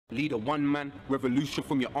Lead a one-man revolution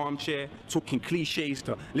from your armchair, talking cliches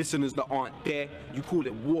to listeners that aren't there. You call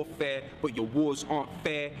it warfare, but your wars aren't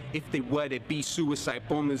fair. If they were, there'd be suicide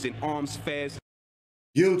bombers in arms fairs.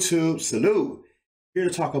 YouTube, salute. Here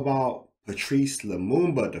to talk about Patrice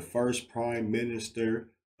Lumumba, the first prime minister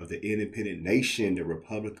of the independent nation, the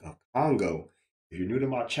Republic of Congo. If you're new to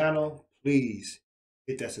my channel, please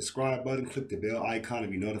hit that subscribe button, click the bell icon to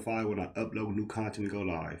be notified when I upload new content and go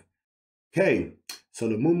live. Okay, so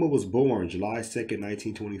Lumumba was born July 2nd,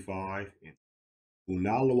 1925 in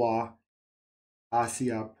Unalawa,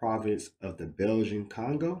 Asia province of the Belgian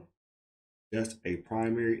Congo. Just a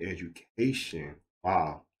primary education.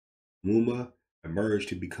 Wow. Lumumba emerged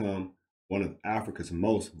to become one of Africa's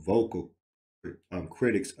most vocal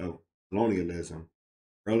critics of colonialism.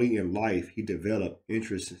 Early in life, he developed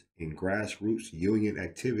interests in grassroots union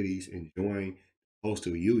activities and joined the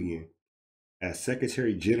Postal Union. As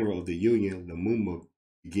Secretary General of the Union, Lumumba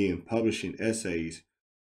began publishing essays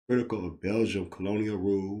critical of Belgian colonial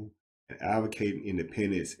rule and advocating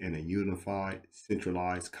independence and a unified,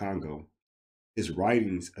 centralized Congo. His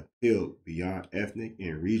writings appealed beyond ethnic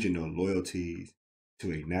and regional loyalties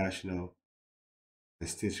to a national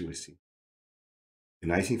constituency. In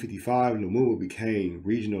 1955, Lumumba became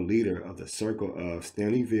regional leader of the Circle of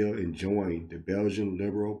Stanleyville and joined the Belgian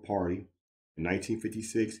Liberal Party. In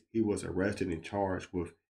 1956, he was arrested and charged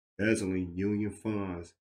with embezzling union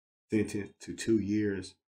funds, sentenced to 2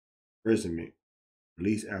 years imprisonment.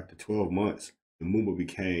 Released after 12 months, Lumumba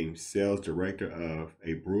became sales director of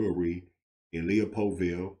a brewery in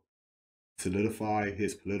Leopoldville. Solidified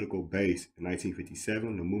his political base in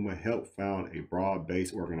 1957, Lumumba helped found a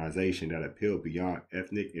broad-based organization that appealed beyond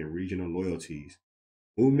ethnic and regional loyalties,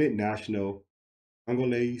 Movement National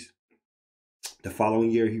Congolese. The following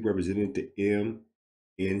year, he represented the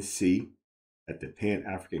MNC at the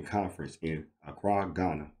Pan-African Conference in Accra,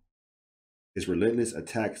 Ghana. His relentless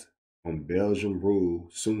attacks on Belgian rule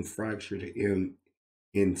soon fractured the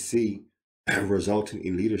MNC, resulting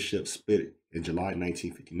in leadership split in July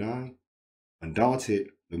 1959.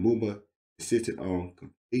 Undaunted, Lumumba insisted on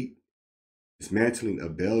complete dismantling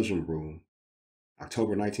of Belgian rule.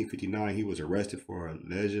 October 1959, he was arrested for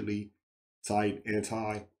allegedly inciting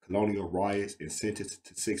anti-colonial riots and sentenced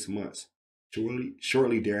to 6 months.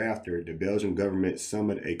 Shortly thereafter, the Belgian government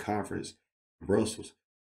summoned a conference in Brussels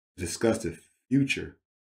to discuss the future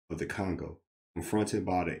of the Congo. Confronted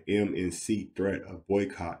by the MNC threat of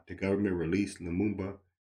boycott, the government released Lumumba.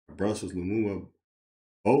 In Brussels, Lumumba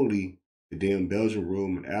boldly condemned Belgian rule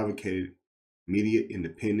and advocated immediate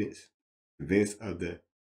independence. Convinced of the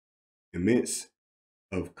immense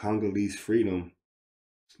of Congolese freedom,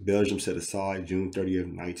 Belgium set aside June 30th,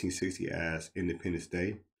 1960 as Independence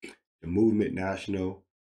Day. The Movement National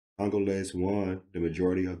Congolese won the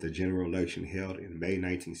majority of the general election held in May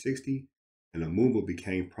 1960, and Lumumba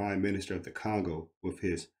became Prime Minister of the Congo with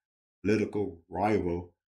his political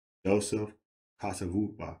rival Joseph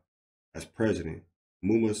Kasavubu as president.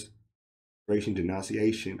 Lumumba's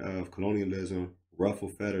denunciation of colonialism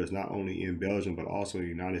ruffled feathers not only in Belgium but also in the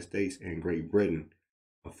United States and Great Britain.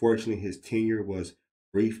 Unfortunately, his tenure was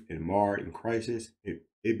brief and marred in crisis. It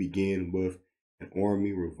began with an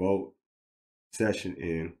army revolt session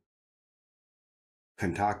in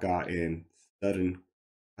Kantaka in southern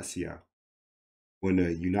Asia. When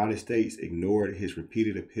the United States ignored his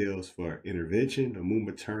repeated appeals for intervention,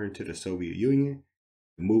 Lumumba turned to the Soviet Union.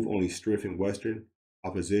 The move only strengthened Western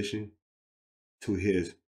opposition to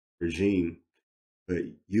his regime, but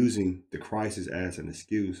using the crisis as an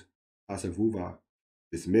excuse, Kasavubu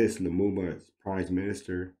dismissed Lumumba as prime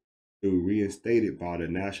minister. Though reinstated by the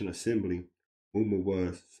National Assembly, Lumumba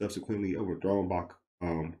was subsequently overthrown by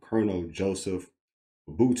Colonel Joseph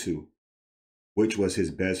Mobutu, which was his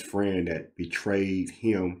best friend that betrayed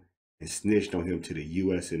him and snitched on him to the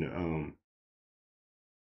U.S. and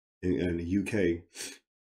the UK,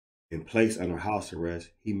 and placed under house arrest.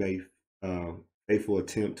 He made faithful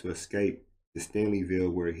attempt to escape to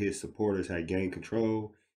Stanleyville, where his supporters had gained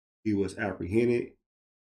control. He was apprehended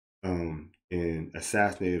and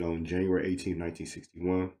assassinated on January 18,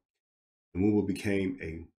 1961. Lumumba became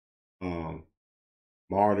a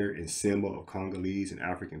martyr and symbol of Congolese and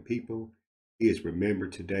African people. He is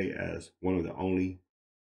remembered today as one of the only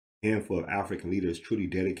handful of African leaders truly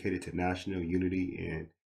dedicated to national unity and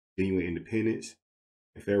genuine independence.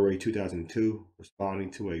 In February 2002,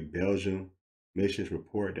 responding to a Belgian missions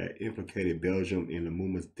report that implicated Belgium in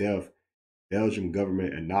Lumumba's death, Belgian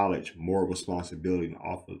government acknowledged moral responsibility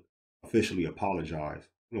and officially apologized.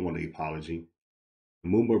 I don't want the apology.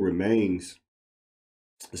 Lumumba remains,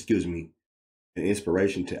 an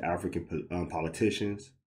inspiration to African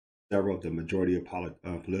politicians, several of the majority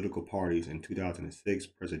of political parties in 2006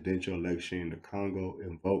 presidential election in the Congo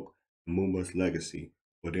invoke Lumumba's legacy.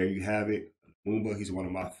 Well, there you have it. Lumumba, he's one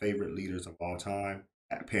of my favorite leaders of all time.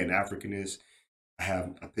 Pan-Africanist. I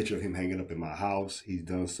have a picture of him hanging up in my house. He's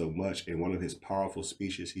done so much. And one of his powerful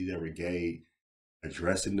speeches he's ever gave,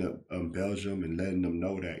 addressing the Belgium and letting them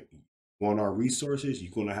know that you want our resources,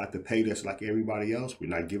 you're going to have to pay us like everybody else. We're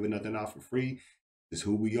not giving nothing out for free. This is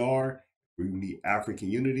who we are. We need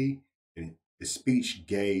African unity. And his speech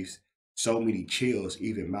gave so many chills.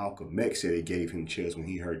 Even Malcolm X said it gave him chills when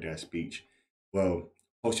he heard that speech. Well,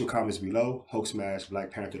 post your comments below. Hope smash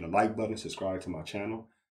Black Panther the like button. Subscribe to my channel.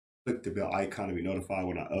 Click the bell icon to be notified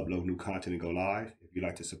when I upload new content and go live. If you'd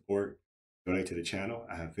like to support, donate to the channel.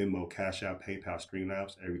 I have Venmo, CashApp, PayPal,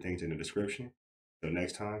 Streamlabs. Everything's in the description. Until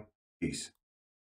next time, peace.